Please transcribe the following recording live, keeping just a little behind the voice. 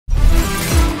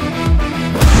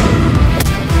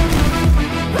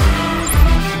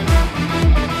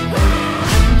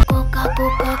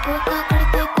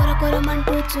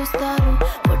చూస్తారు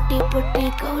పొట్టి పొట్టి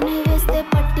కౌని వేస్తే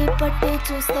పట్టి పట్టి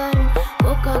చూస్తారు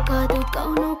ఒక కాదు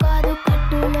కౌను కాదు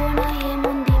కట్టులోన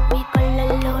ఏముంది మీ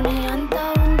కళ్ళల్లోనే అంతా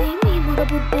ఉంది మీ మగ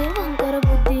బుద్ధి వంకర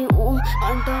బుద్ధి ఊ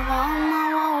అంటావా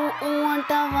అమ్మావా ఊ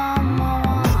అంటావా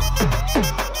అమ్మావా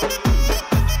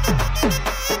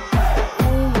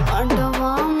ఊ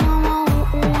అంటావా అమ్మావా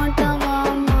ఊ అంటావా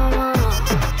అమ్మావా.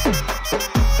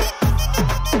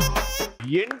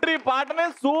 Entry పాటనే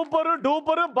super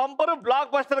duper bumper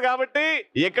block buster కాబట్టి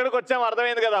ఎక్కడికి వచ్చాము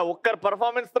అర్థమైంది కదా. ఒక్కరు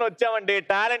పర్ఫార్మెన్స్ తో వచ్చామండి.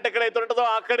 టాలెంట్ ఎక్కడైతే ఉంటుందో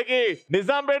అక్కడికి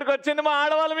నిజాంపేటకి వచ్చింది మా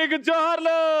ఆడవాళ్ళు మీకు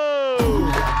జోహార్లు.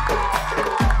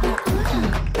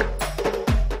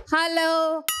 Hello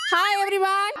hi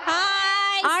everyone.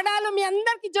 హాయ్ ఆడాలు మీ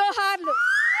అందరికి జోహార్లు.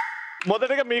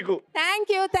 మొదటగా మీకు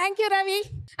thank you Ravi.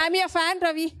 I'm your fan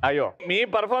Ravi. అయ్యో మీ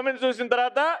పర్ఫార్మెన్స్ చూసిన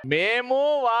తర్వాత మేము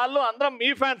వాళ్ళు అందరం మీ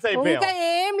ఫ్యాన్స్ అయిపోయాం. ఇంకా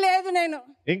ఏం లేదు నేను.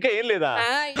 ఇంకా ఏం లేదా?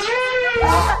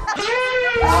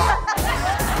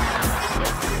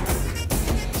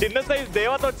 చిన్న సైజ్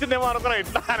దేవత వచ్చిందేమో అనుకున్నా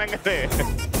ఇట్లా అనగానే.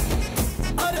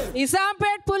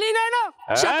 నిజాంపేట్ పులి నేను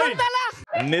శకుంతల.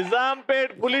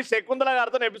 నిజాంపేట్ పులి శకుంతల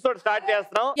గారితో ఎపిసోడ్ స్టార్ట్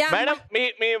చేస్తున్నాం. మేడం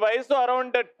మీ వయసు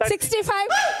అరౌండ్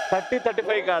 65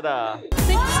 35 కాదా?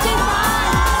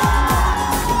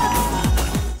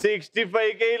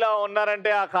 65కే ఇలా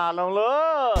ఉన్నారంటే ఆ కాలంలో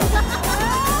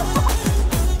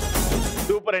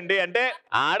సూపర్ అండి. అంటే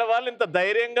ఆడవాళ్ళు ఇంత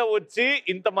ధైర్యంగా వచ్చి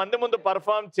ఇంత మంది ముందు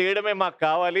పర్ఫార్మ్ చేయడమే మాకు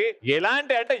కావాలి.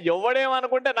 ఎలాంటి అంటే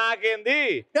ఎవడేమనుకుంటే నాకేంది.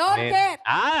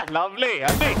 లవ్లీ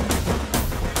అండి.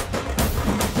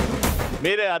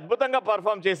 మీరు అద్భుతంగా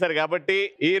పర్ఫార్మ్ చేశారు కాబట్టి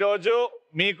ఈ రోజు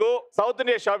మీకు సౌత్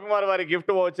ఇండియా షాపింగ్ మాల్ వారి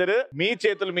గిఫ్ట్ వౌచర్ మీ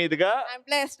చేతుల మీదుగా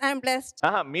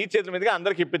మీ చేతుల మీదుగా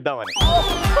అందరికి ఇప్పిద్దామని.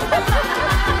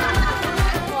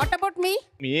 What about me?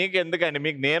 మీకు ఎందుకండి,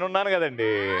 మీకు నేనున్నాను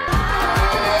కదండి.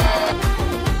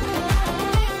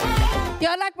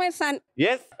 You're like my son.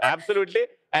 Yes, absolutely.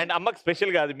 And అమ్మకి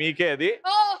స్పెషల్ కాదు, మీకే అది.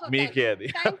 మీకే అది.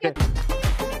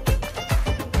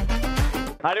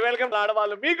 హరి వెల్కమ్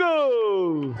ఆడవాళ్ళు మీకు.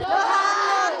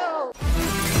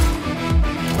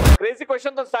 క్రేజీ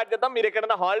క్వశ్చన్ తో స్టార్ట్ చేద్దాం. మీరు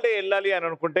ఎక్కడైనా హాలిడే వెళ్ళాలి అని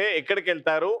అనుకుంటే ఎక్కడికి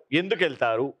వెళ్తారు, ఎందుకు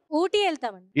వెళ్తారు? ఊటీ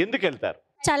వెళ్తామండి. ఎందుకు వెళ్తారు?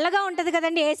 చల్లగా ఉంటది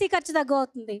కదండి, ఏసీ ఖర్చు తగ్గు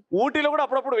అవుతుంది. ఊటీలో కూడా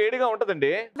అప్పుడప్పుడు వేడిగా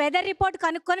ఉంటదండి. వెదర్ రిపోర్ట్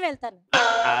కనుక్కొని వెళ్తాను.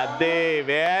 అదే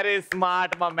వెరీ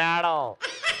స్మార్ట్ మా మేడం.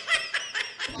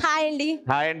 హాయ్ అండి.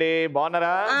 హాయ్ అండి,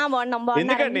 బాగున్నారా? బాగున్నాం.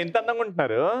 ఎందుకండి ఇంత అందంగా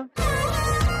ఉంటున్నారు?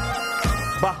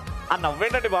 బా ఆ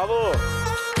నవ్వేంటండి బాబు.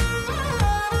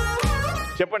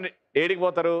 చెప్పండి, ఏడికి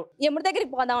పోతారు? యముడి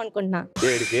దగ్గరికి పోదాం అనుకుంటున్నా.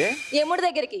 ఏడికి? యముడి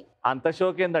దగ్గరికి. అంత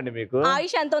షోక్ ఏందండి మీకు?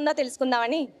 ఆయుష్ ఎంత ఉందో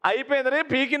తెలుసుకుందామని. అయిపోయింది,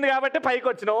 పీకింది కాబట్టి పైకి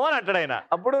వచ్చినావు అని అంటాడు ఆయన.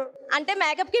 అప్పుడు అంటే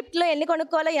మేకప్ కిట్ లో ఎన్ని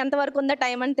కొనుక్కోవాలో ఎంత వరకు ఉందో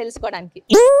టైం అని తెలుసుకోవడానికి.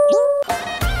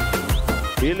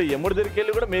 వీళ్ళు యముడి దగ్గరికి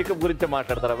వెళ్ళి కూడా మేకప్ గురించి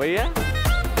మాట్లాడతారా భయ్యా?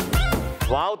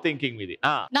 వావ్ థింకింగ్ మీది.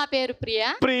 నా పేరు ప్రియా.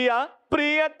 ప్రియా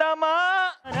ప్రియతమా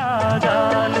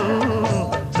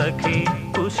సఖీ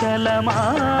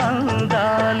కుశలమాందాలు.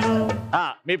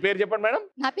 మీ పేరు చెప్పండి మేడం.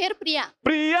 నా పేరు ప్రియా.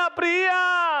 ప్రియా ప్రియా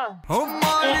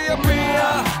ప్రియా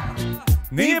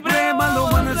నీ ప్రేమలో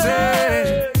మనసే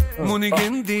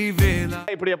మునిగింది వేళ.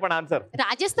 ఇప్పుడు చెప్పండి ఆన్సర్.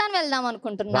 రాజస్థాన్ వెళ్దాం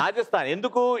అనుకుంటున్నా. రాజస్థాన్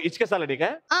ఎందుకు? ఇసుక సాలడికా?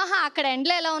 ఆహా, అక్కడ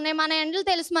ఎండలు ఎలా ఉన్నాయి, మన ఎండలు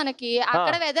తెలుసు మనకి.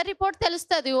 అక్కడ వెదర్ రిపోర్ట్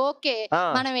తెలుస్తుంది. ఓకే,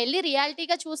 మనం వెళ్ళి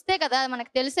రియాలిటీగా చూస్తే కదా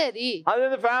మనకు తెలిసేది.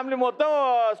 అదే ఫ్యామిలీ మొత్తం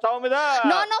స్టవ్ మీద.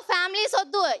 నో ఫ్యామిలీస్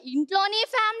వద్దు, ఇంట్లోని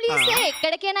ఫ్యామిలీసే.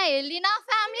 ఎక్కడికైనా వెళ్ళినా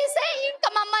ఫ్యామిలీసే. ఇంకా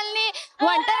మమ్మల్ని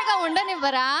ఒంటరిగా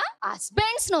ఉండనివ్వరా?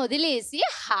 హస్బెండ్స్ ను వదిలేసి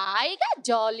హాయిగా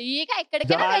జాలీగా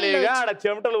ఎక్కడికైనా వెళ్ళొచ్చు.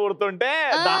 చెమటలు ఊడుతుంటే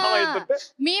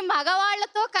మీ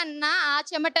మగవాళ్లతో కన్నా ఆ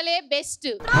చెమటలే బెస్ట్.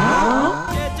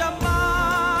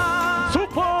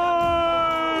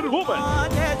 Super woman.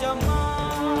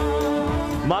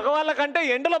 మగవాళ్ళ కంటే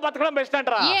ఎండలో బతకడం బెస్ట్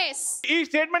అంటారా? ఈ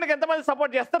స్టేట్మెంట్ కి ఎంతమంది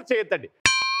సపోర్ట్ చేస్తారు? చేయొద్దండి.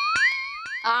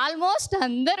 ఆల్మోస్ట్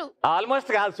అందరూ.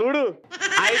 ఆల్మోస్ట్ కాదు, చూడు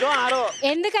 5 6.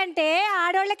 ఎందుకంటే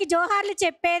ఆడోళ్ళకి జోహార్లు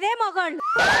చెప్పేదే మగవాళ్ళు.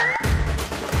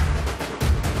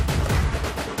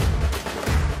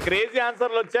 క్రేజీ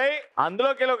ఆన్సర్లు వచ్చాయి.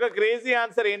 అందులోకి ఒక క్రేజీ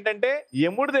ఆన్సర్ ఏంటంటే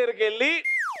యముడి దగ్గరికి వెళ్ళి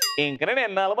ఇంకా నేను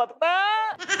ఎన్నాళ్ళు బతుకుతా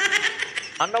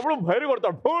అన్నప్పుడు భైరు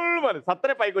కొడతాడు ఫుల్ మరి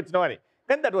సత్తనే పైకి వచ్చినావు అని.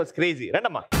 కానీ దట్ వాస్ క్రేజీ.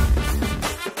 రండమ్మా.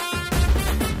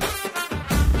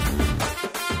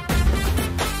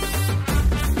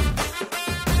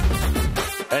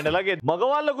 అండ్ అలాగే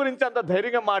మగవాళ్ళ గురించి అంత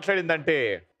ధైర్యంగా మాట్లాడిందంటే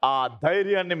ఆ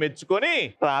ధైర్యాన్ని మెచ్చుకొని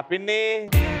రాపిన్ని.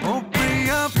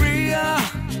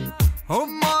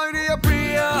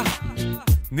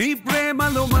 నీ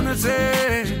ప్రేమలో మనసే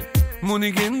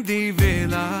మునిగింది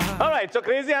వేళ. ఆల్రైట్, సో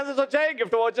క్రేజీ ఆన్సర్స్ వచ్చాయి.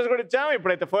 గిఫ్ట్ వౌచర్స్ కూడా ఇచ్చాం.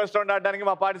 ఇప్పుడైతే ఫస్ట్ రౌండ్ ఆడడానికి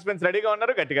మా పార్టిసిపెంట్స్ రెడీగా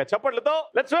ఉన్నారు. గట్టిగా చప్పట్లతో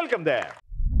లెట్స్ వెల్కమ్ దేమ్.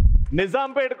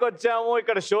 నిజాంపేటకు వచ్చాము,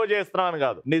 ఇక్కడ షో చేస్తున్నాను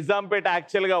కాదు. నిజాంపేట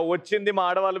యాక్చువల్ గా వచ్చింది మా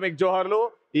ఆడవాళ్ళు మీకు జోహార్లు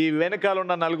ఈ వెనకాల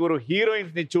ఉన్న 4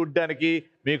 హీరోయిన్స్ ని చూడ్డానికి,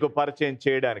 మీకు పరిచయం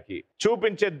చేయడానికి.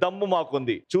 చూపించే దమ్ము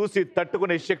మాకుంది, చూసి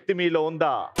తట్టుకునే శక్తి మీలో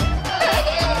ఉందా?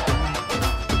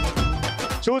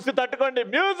 చూసి తట్టుకోండి.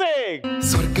 మ్యూజిక్.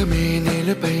 స్వర్గమే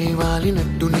నేలపై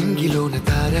వాలినట్టు, నింగిలోన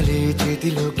తారలే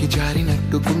చేతిలోకి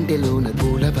జారినట్టు, గుండెలోన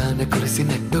పూలబాన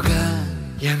కురిసినట్టుగా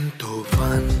ఎంతో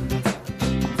ఫన్,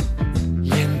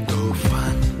 ఎంతో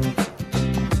ఫన్.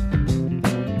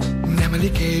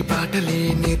 నెమలికే పాటలే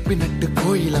నేర్పినట్టు,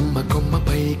 కోయిలమ్మ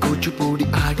కొమ్మపై కూచిపూడి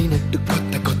ఆడినట్టు,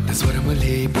 కొత్త కొత్త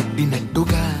స్వరములే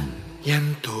పుట్టినట్టుగా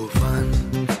ఎంతో ఫన్,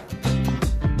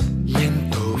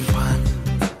 ఎంతో ఫన్.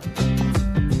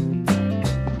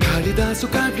 కాళిదాసు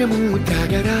కావ్యము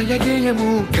త్యాగరాయ గేయము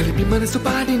కలిపి మనసు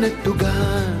పాడినట్టుగా,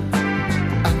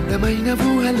 అందమైన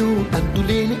ఊహలు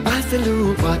అంతులేని ఆశలు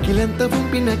వాకిలంత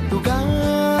పంపినట్టుగా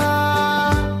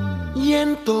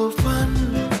ఎంతో ఫన్,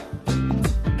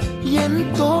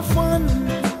 ఎంతో ఫన్.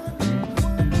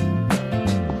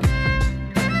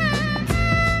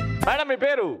 మేడం మీ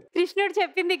పేరు? కృష్ణుడు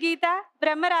చెప్పింది గీత,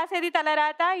 బ్రహ్మ రాసేది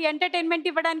తలరాత, ఎంటర్టైన్మెంట్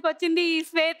ఇవ్వడానికి వచ్చింది ఈ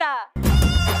శ్వేత.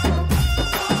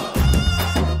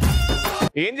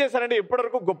 ఏం చేశారంటే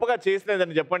ఇప్పటివరకు గొప్పగా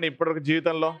చేసినదని చెప్పండి. ఇప్పటివరకు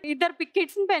జీవితంలో 2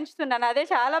 కిడ్స్ ని పెంచుతున్నాను, అదే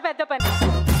చాలా పెద్ద పని.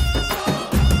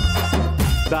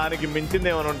 దానికి మించింది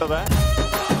ఏమైనా ఉంటుందా?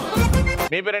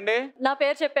 మీ పేరండి? నా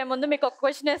పేరు చెప్పే ముందు మీకు ఒక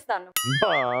క్వశ్చన్ వేస్తాను,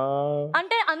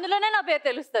 అంటే అందులోనే నా పేరు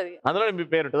తెలుస్తుంది. అందులో మీ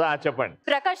పేరు ఉంటుందా? చెప్పండి.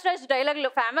 ప్రకాష్ రాజ్ డైలాగ్ లో,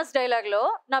 ఫేమస్ డైలాగ్ లో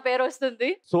నా పేరు వస్తుంది.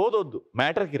 సోదొద్దు,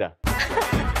 మ్యాటర్ కిరా.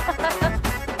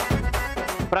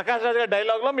 ప్రకాష్ రాజ్ గారి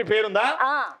డైలాగ్ లో మీ పేరుందా?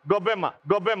 గొబ్బెమ్మ.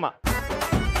 గొబ్బెమ్మ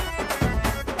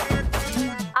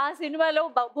ఆ సినిమాలో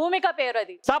భూమిక పేరు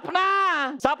అది. సప్నా.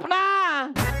 సప్నా.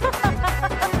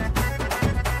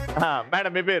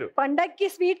 మేడం మీ పేరు? పండక్కి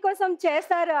స్వీట్ కోసం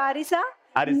చేస్తారు హరీష.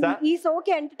 హరీష. ఈ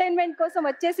షోకి ఎంటర్టైన్మెంట్ కోసం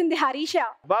వచ్చేసింది హరీష.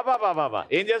 బాబా బాబా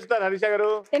ఏం చేస్తారు హరీష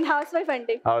గారు? నేను హౌస్ వైఫ్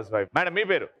అండి. House wife. మేడం మీ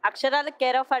పేరు? అక్షరాల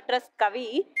కేర్ ఆఫ్ అడ్రస్ కవి,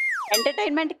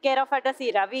 ఎంటర్టైన్మెంట్ కేర్ ఆఫ్ అడ్రస్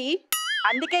ఈ రవి,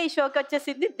 అందుకే ఈ షోకి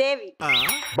వచ్చేసింది దేవి.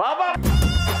 బాబా.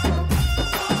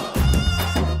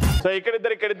 సో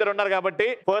ఇక్కడిద్దరు ఉన్నారు కాబట్టి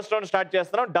ఫస్ట్ రౌండ్ స్టార్ట్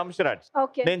చేస్తున్నాం. డంప్షరాట్స్.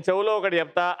 నేను చెవులో ఒకటి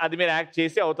చెప్తా, అది మీరు యాక్ట్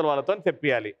చేసి అవతల వాళ్ళతో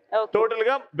తెప్పియాలి. టోటల్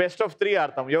గా బెస్ట్ ఆఫ్ 3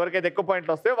 ఆడతాం. ఎవరికైతే ఎక్కువ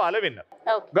పాయింట్లు వస్తాయో వాళ్ళే విన్నర్.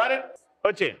 Got it?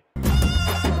 వచ్చే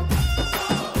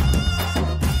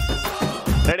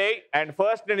రెడీ. అండ్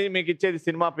ఫస్ట్ నేను మీకు ఇచ్చేది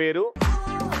సినిమా పేరు.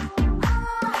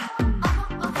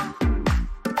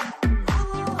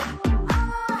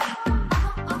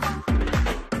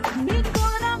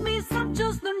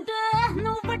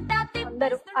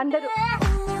 అందరూ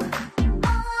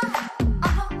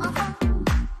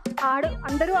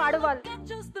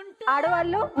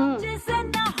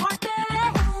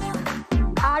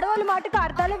ఆడవాళ్ళు మాటకు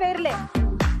అర్థాలు వేరులే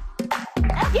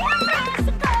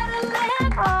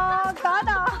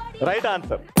కాదా? Right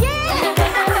answer.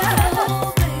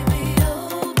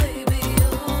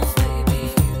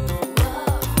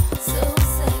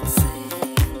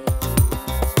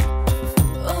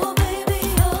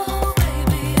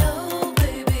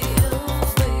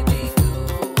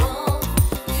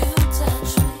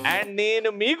 నేను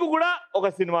మీకు కూడా ఒక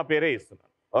సినిమా పేరే ఇస్తున్నాను,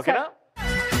 ఓకేనా?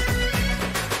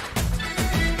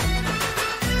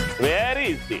 Very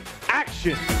easy.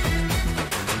 Action.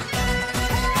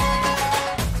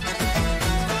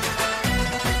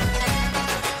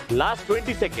 Last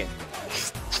 20 seconds.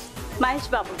 Mahesh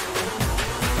Babu.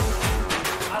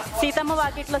 Seethamma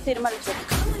వాకిట్లో సిరిమల్ల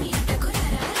చెట్టు.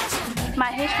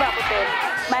 మహేష్ బాబు పేరు.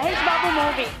 మహేష్ బాబు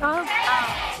మూవీ.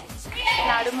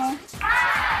 నాడుము.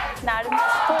 నాడుము.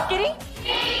 పోకిరి.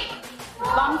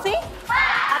 వంశీ.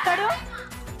 అతడు.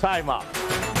 Time up.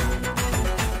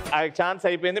 ఆ ఛాన్స్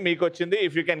అయిపోయింది, మీకు వచ్చింది.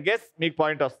 ఇఫ్ యూ కెన్ గెస్ మీకు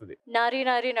పాయింట్ వస్తుంది. నారి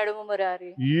నారి నడుము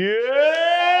మురారి.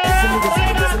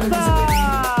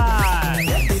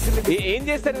 ఏం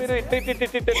చేస్తారు మీరు?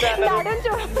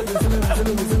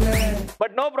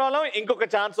 బట్ నో ప్రాబ్లం, ఇంకొక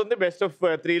ఛాన్స్ ఉంది. బెస్ట్ ఆఫ్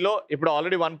 3 లో ఇప్పుడు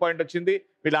ఆల్రెడీ 1 పాయింట్ వచ్చింది.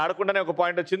 వీళ్ళు ఆడకుండానే ఒక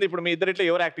పాయింట్ వచ్చింది. ఇప్పుడు మీ ఇద్దరిట్లో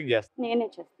ఎవరు యాక్టింగ్ చేస్తారు?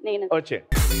 వచ్చే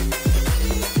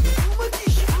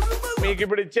మీకు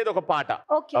ఇప్పుడు ఇచ్చేది ఒక పాట,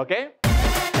 ఓకే?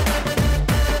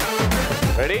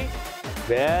 రెడీ?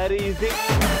 Very easy.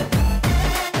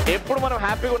 ఎప్పుడు మనం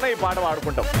హ్యాపీగా ఉన్నా ఈ పాట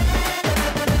వాడుకుంటాం.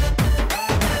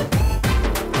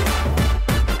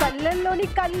 కళ్ళల్లోని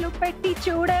కళ్ళు పెట్టి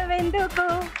చూడవెందుకు?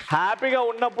 హ్యాపీగా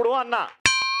ఉన్నప్పుడు అన్నా,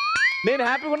 నేను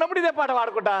హ్యాపీగా ఉన్నప్పుడు ఇదే పాట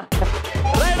వాడుకుంటా.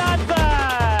 Right answer.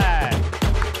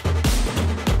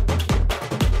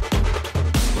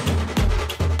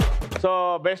 So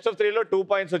best of 3 లో 2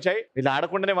 పాయింట్స్ వచ్చాయి. వీళ్ళు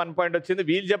ఆడకుండానే 1 పాయింట్ వచ్చింది.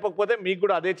 వీళ్ళు చెప్పకపోతే మీకు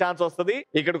కూడా అదే ఛాన్స్ వస్తుంది.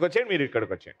 ఇక్కడికి వచ్చేయండి, మీరు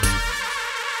ఇక్కడికి వచ్చేయండి.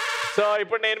 సో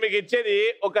ఇప్పుడు నేను మీకు ఇచ్చేది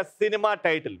ఒక cinema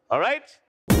title. Alright,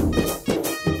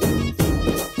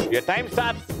 your time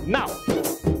starts now.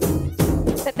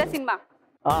 పెద్ద సినిమా.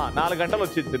 4 గంటలు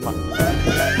వచ్చింది సినిమా.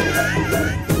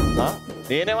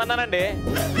 నేనేమన్నానండి?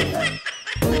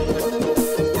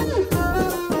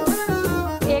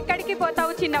 ఎక్కడికి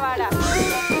పోతావు చిన్నవాడా?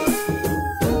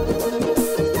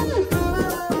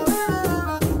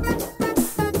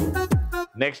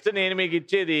 నెక్స్ట్ నేను మీకు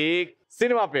ఇచ్చేది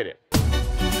సినిమా పేరే.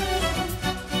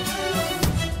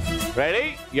 Ready?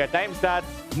 your time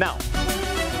starts now.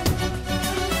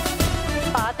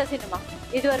 పాత సినిమా.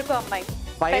 ఇది వరకు అమ్మాయి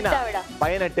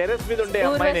పైన టెర్రస్ మీద ఉండే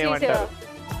అమ్మాయిని ఏమంటారు?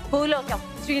 భూలోకం.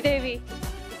 శ్రీదేవి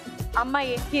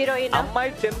అమ్మాయి హీరోయిన్.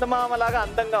 అమ్మాయి చందమామ లాగా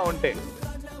అందంగా ఉంటే.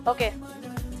 ఓకే.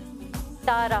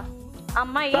 తారా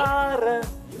అమ్మాయి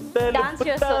డాన్స్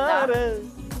చేస్తుందా?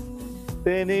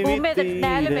 భూమి మీద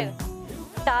నేల మీద.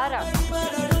 తారా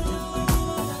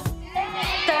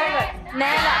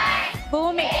నేల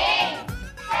భూమి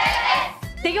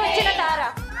దిగి వచ్చిన తార.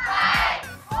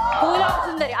 భూలోక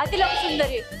సుందరి, అతిలోక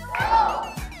సుందరి.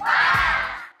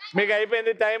 మీకు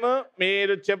అయిపోయింది టైం.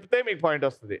 మీరు చెప్తే మీకు పాయింట్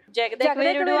వస్తుంది.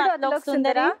 జగదేకుడు Athiloka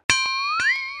Sundari.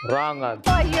 Wrong answer.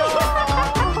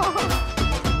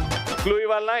 Clue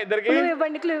ఇవ్వాలనా ఇద్దరికి?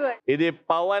 ఇది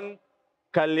పవన్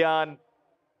కళ్యాణ్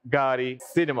గారి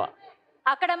సినిమా.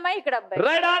 అక్కడ అమ్మాయి ఇక్కడ అబ్బాయి.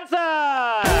 Right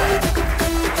answer.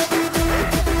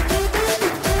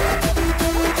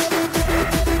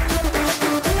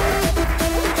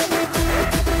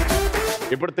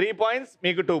 ఇప్పుడు 3 పాయింట్స్,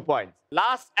 మీకు 2 points.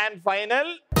 Last and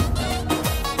final.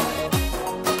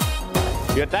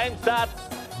 your time starts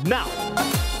now.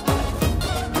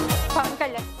 Pawan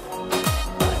Kalyan.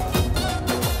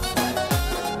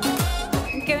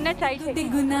 ఇంకేమైనా ట్రై చేయి.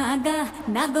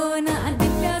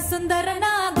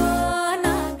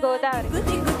 గోదావరి.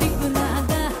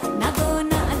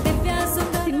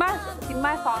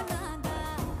 సినిమా సాంగ్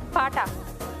పాట.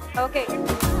 ఓకే.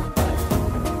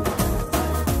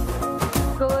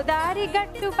 గోదావరి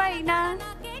గట్టు పైన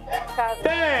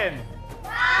 10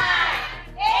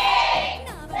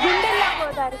 గుండెల్లో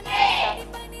గోదావరి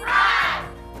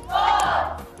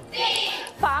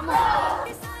పాము.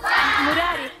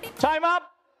 మురారి. Time up.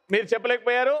 మీరు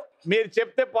చెప్పలేకపోయారు. మీరు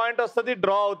చెప్తే పాయింట్ వస్తుంది,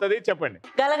 డ్రా అవుతుంది. చెప్పండి.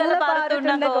 గలగల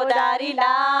పారుతున్న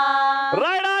గోదావరిలా.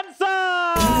 Right answer.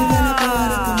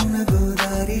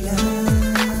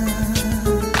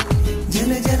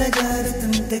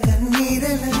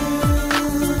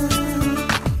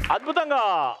 అద్భుతంగా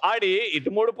ఆడి ఇటు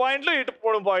 3 పాయింట్లు, ఇటు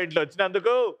 3 పాయింట్లు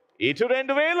వచ్చినందుకు ఇటు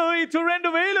 2000, ఇటు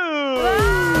 2000.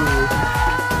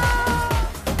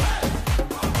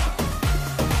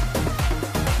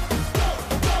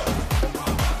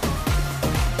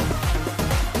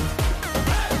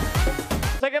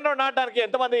 సెకండ్ రౌండ్ ఆడడానికి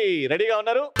ఎంతమంది రెడీగా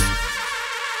ఉన్నారు?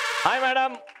 Hi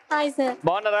madam. Hi sir.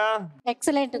 బాగున్నారా?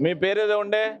 ఎక్సలెంట్. మీ పేరు ఏదో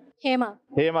ఉండే? హేమ.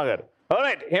 హేమ గారు.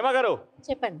 ఆల్రైట్ హేమ గారు,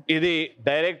 చెప్పండి. ఇది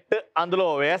డైరెక్ట్ అందులో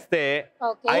వేస్తే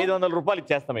ఓకే. 500 రూపాయలు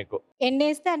ఇచ్చేస్తా మీకు. ఎన్ని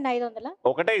వేస్తే అన్ని 500?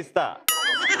 ఒకటే ఇస్తా.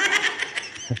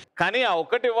 కానీ ఆ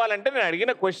ఒక్కటి ఇవ్వాలంటే నేను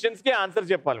అడిగిన క్వశ్చన్స్ కి ఆన్సర్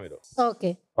చెప్పాలి మీరు. ఓకే.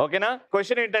 ఓకేనా?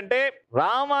 క్వశ్చన్ ఏంటంటే,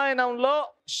 రామాయణంలో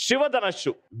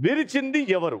శివధనస్సు విరిచింది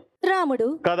ఎవరు? రాముడు.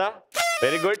 కదా,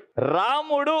 వెరీ గుడ్.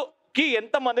 రాముడుకి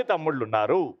ఎంత మంది తమ్ముళ్ళు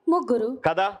ఉన్నారు? 3.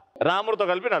 కదా, రాముడితో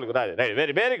కలిపి 4.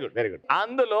 Very very good, very good.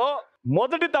 అందులో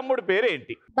మొదటి తమ్ముడు పేరు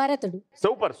ఏంటి? భరతుడు.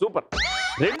 Super super.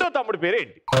 రెండో తమ్ముడు పేరు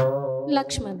ఏంటి?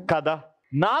 లక్ష్మణ్. కదా.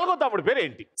 4వ తమ్ముడు పేరు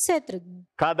ఏంటి? శత్రుఘ్న.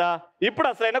 కదా. ఇప్పుడు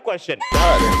అసలైన క్వశ్చన్.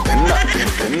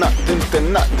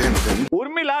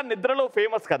 ఉర్మిళ నిద్రలో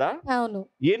ఫేమస్ కదా? అవును.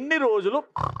 ఎన్ని రోజులు?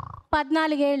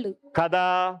 14 ఏళ్ళు. కదా.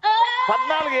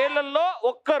 14 ఏళ్లలో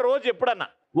ఒక్క రోజు ఎప్పుడన్నా,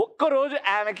 ఒక్క రోజు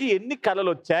ఆమెకి ఎన్ని కళలు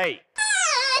వచ్చాయి?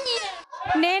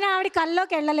 నేను ఆవిడ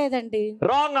కల్లోకి వెళ్ళలేదండి.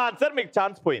 Wrong answer. మీకు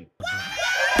ఛాన్స్ పోయింది.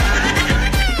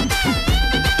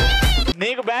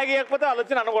 నీకు బ్యాగ్ ఇవ్వకపోతే వాళ్ళు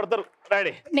వచ్చి నన్ను కొడతారు.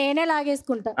 రెడీ? నేనే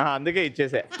లాగేసుకుంటా. అందుకే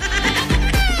ఇచ్చేసా.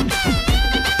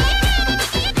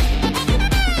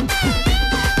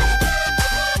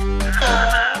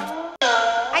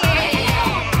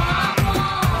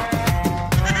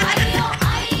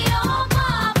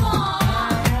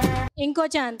 ఇంకో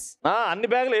ఛాన్స్. అన్ని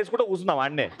బ్యాగులు వేసుకుంటూ కూర్చున్నాం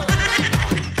అన్నే.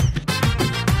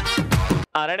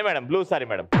 రండి madam. Blue sorry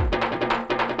madam.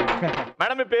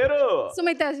 Madam మీ పేరు?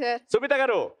 సుమిత సార్. సుమిత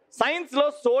గారు, సైన్స్ లో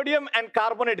సోడియం అండ్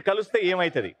కార్బోనేట్ కలిస్తే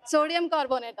ఏమైతుంది? Sodium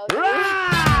carbonate.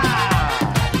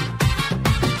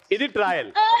 ఇది trial.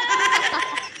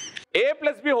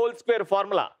 a+b²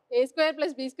 formula a²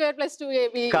 + b² +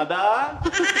 2ab. కదా.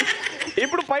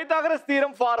 ఇప్పుడు పైథాగరస్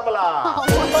థీరం ఫార్ములా.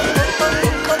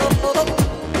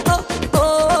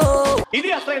 ఇది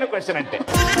అసలైన క్వశ్చన్ అంటే.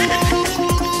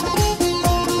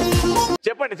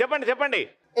 చెప్పండి చెప్పండి చెప్పండి.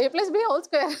 A+B².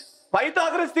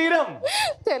 పైథాగరస్ థీరం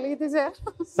తెలీదు సార్.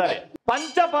 సరే,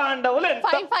 పంచ పాండవులు ఎంత?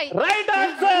 5. Right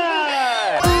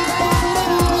answer.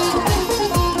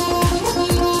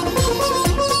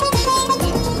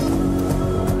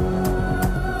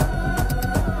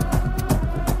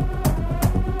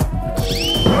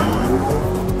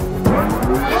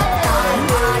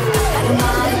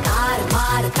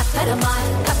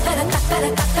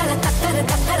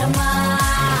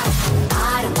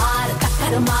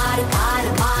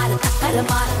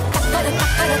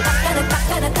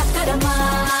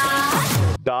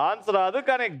 డాన్స్ రాదు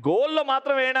కానీ గోల్లో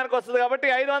మాత్రం వేయడానికి వస్తుంది కాబట్టి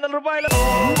 500 రూపాయలు.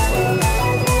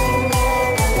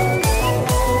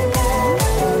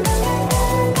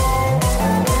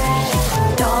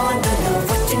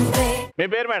 మీ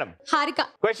పేరు మేడం? హారిక.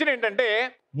 క్వశ్చన్ ఏంటంటే,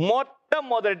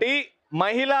 మొట్టమొదటి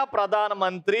మహిళా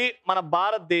ప్రధానమంత్రి మన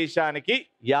భారతదేశానికి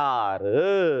యారు?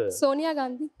 సోనియా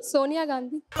గాంధీ. సోనియా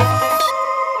గాంధీ.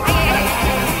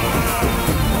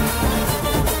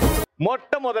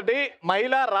 మొట్టమొదటి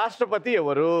మహిళా రాష్ట్రపతి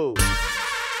ఎవరు?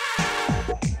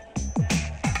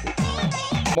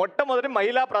 మొట్టమొదటి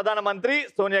మహిళా ప్రధానమంత్రి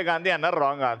సోనియా గాంధీ అన్నారు.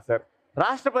 Wrong answer.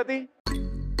 రాష్ట్రపతి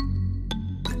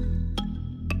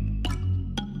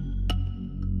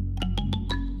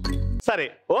సరే,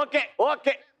 ఓకే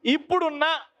ఓకే. ఇప్పుడున్న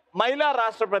మహిళా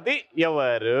రాష్ట్రపతి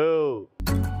ఎవరు?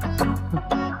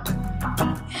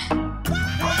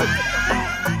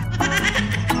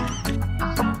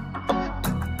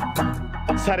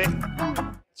 సరే,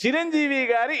 చిరంజీవి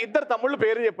గారి ఇద్దరు తమ్ముళ్ళు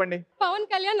పేరు చెప్పండి. పవన్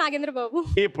కళ్యాణ్, నాగేంద్ర బాబు.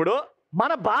 ఇప్పుడు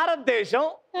మన భారతదేశం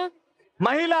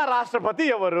మహిళా రాష్ట్రపతి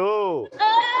ఎవరు?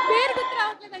 పేరు గుర్తు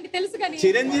రావట్లేదండి, తెలుసు కానీ.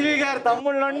 చిరంజీవి గారి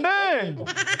తమ్ముళ్ళు అంటే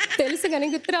తెలుసు కానీ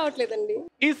గుర్తు రావట్లేదండి.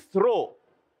 ISRO.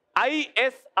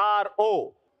 ISRO.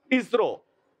 ISRO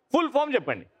full form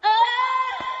చెప్పండి.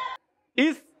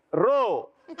 ఇస్రో.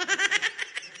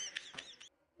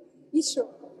 ఇస్రో.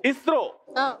 ఇస్రో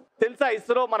తెలుసా?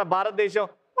 ఇస్రో మన భారతదేశం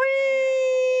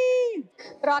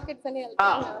రాకెట్స్ అని.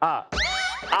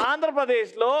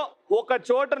 ఆంధ్రప్రదేశ్ లో ఒక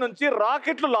చోట నుంచి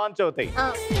రాకెట్లు లాంచ్ అవుతాయి.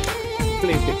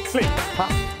 Please please.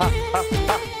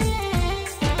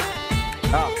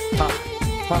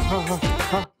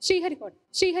 Sriharikota.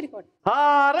 Sriharikota.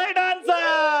 Right answer.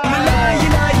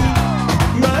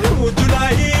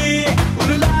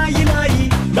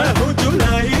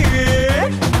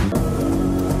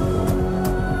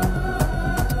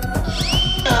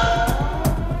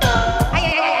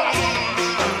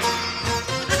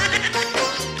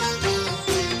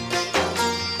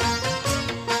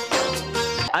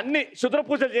 అన్ని శుద్ర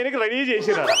పూజలు చేయడానికి రెడీ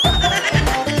చేసినారు.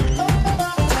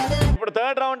 ఇప్పుడు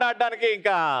థర్డ్ రౌండ్ ఆడడానికి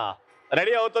ఇంకా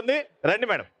రెడీ అవుతుంది. రండి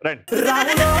మేడం, రండి.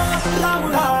 రాములో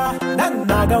రాములా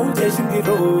నన్నాగం చేసింది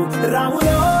రో,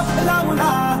 రాములో రాములా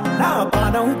నా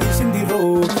పానం తీసింది రో,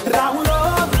 రాములో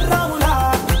రాములా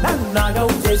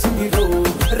నన్నాగం చేసింది రో,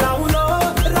 రాములో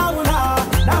రాములా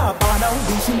నా పానం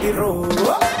తీసింది రో.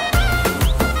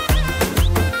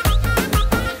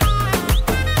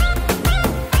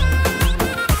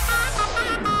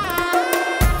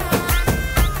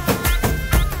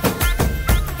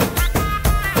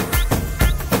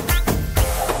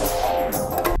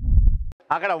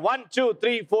 అక్కడ 1 2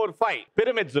 3 4 5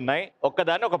 పిరమిడ్స్ ఉన్నాయి.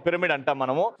 ఒక్కదాన్ని ఒక పిరమిడ్ అంటాం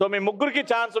మనము. సో మీ ముగ్గురికి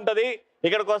ఛాన్స్ ఉంటది.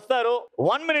 ఇక్కడికి వస్తారు.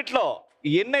 1 minute లో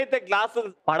ఎన్నైతే గ్లాసులు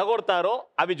పడగొడతారో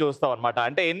అవి చూస్తాం అనమాట.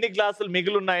 అంటే ఎన్ని గ్లాసులు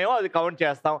మిగిలిన్నాయో అది కౌంట్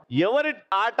చేస్తాం. ఎవరి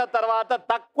ఆట తర్వాత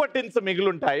తక్కువ టిన్స్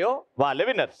మిగిలింటాయో వాళ్ళే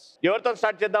విన్నర్స్. ఎవరితో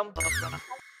స్టార్ట్ చేద్దాం?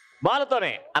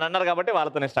 వాళ్ళతోనే అని అన్నారు కాబట్టి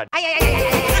వాళ్ళతోనే స్టార్ట్.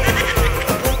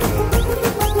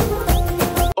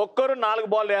 ఒక్కరు 4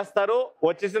 బాల్ వేస్తారు.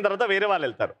 వచ్చేసిన తర్వాత వేరే వాళ్ళు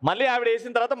వెళ్తారు. మళ్ళీ ఆవిడ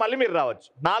వేసిన తర్వాత మళ్ళీ మీరు రావచ్చు.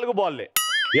 4 బాల్లే.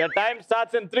 Your time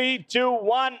starts in 3 2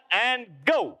 1 and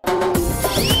go.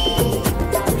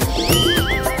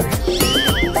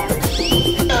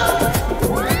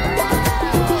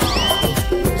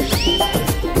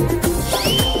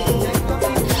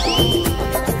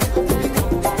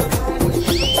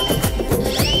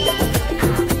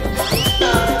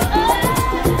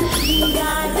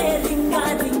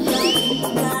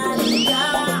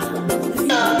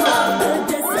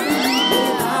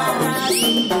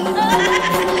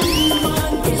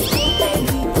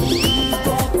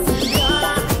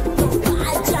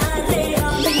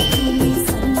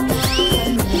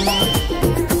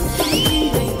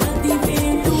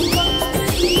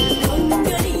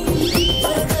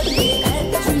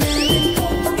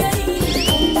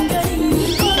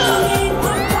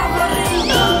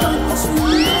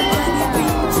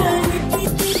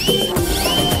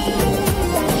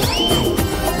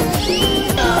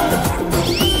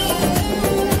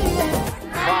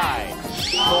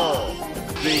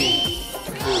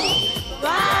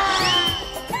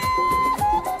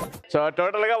 So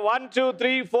total గా 1 2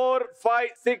 3 4 5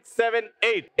 6 7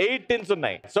 8 టిన్స్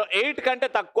ఉన్నాయి. సో 8 కంటే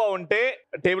తక్కువ ఉంటే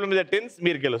టేబుల్ మీద టిన్స్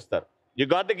మీరు గెలుస్తారు. You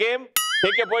got the game.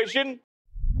 Take your position.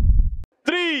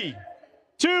 3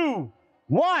 2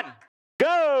 1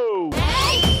 go.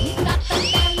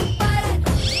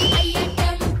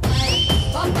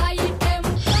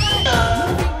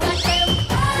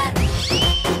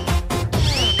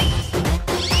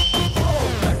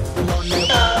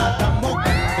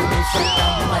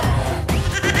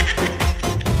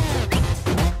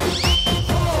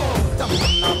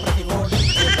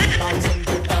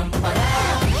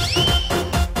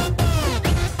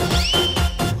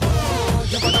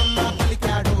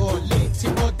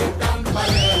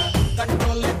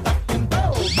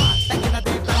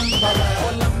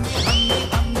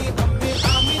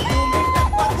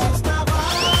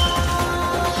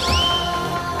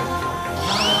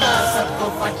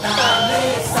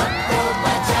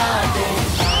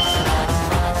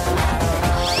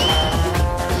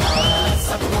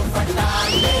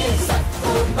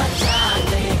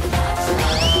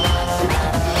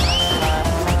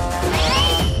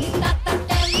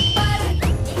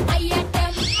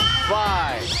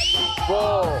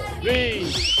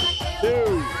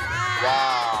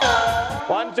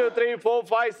 One, two, three, 4,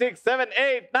 5, 6, 7,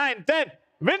 8, 9, 10.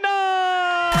 Winner!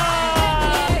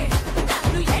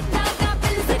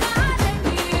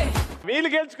 వీళ్ళు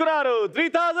గెలుచుకున్నారు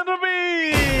 3,000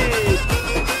 rupees.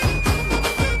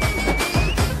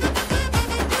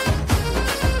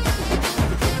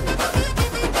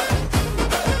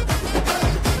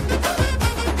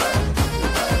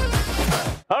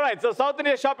 Alright, so South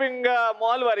India Shopping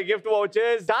Mall వారి గిఫ్ట్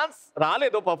వౌచర్స్. డాన్స్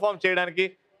రాలేదు పర్ఫామ్ చేయడానికి,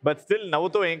 బట్ స్టిల్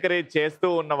నవ్వుతూ ఎంకరేజ్ చేస్తూ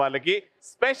ఉన్న వాళ్ళకి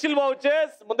స్పెషల్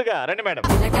వౌచర్స్. ముందుగా రండి madam.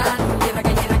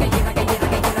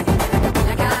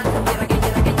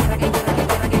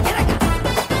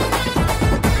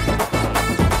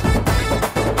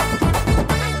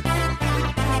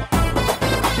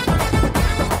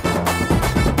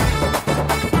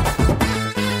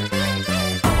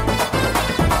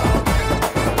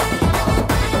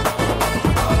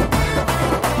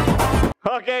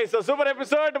 Okay, so super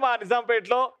episode మా నిజాంపేట్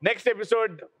లో. నెక్స్ట్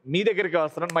ఎపిసోడ్ మీ దగ్గరికి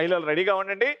వస్తున్నాను. మహిళలు రెడీగా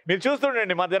ఉండండి. మీరు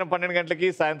చూస్తుండండి మధ్యాహ్నం 12 గంటలకి,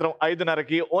 సాయంత్రం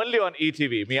 5:30కి ఓన్లీ ఆన్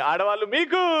ఈటీవీ. మీ ఆడవాళ్ళు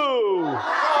మీకు.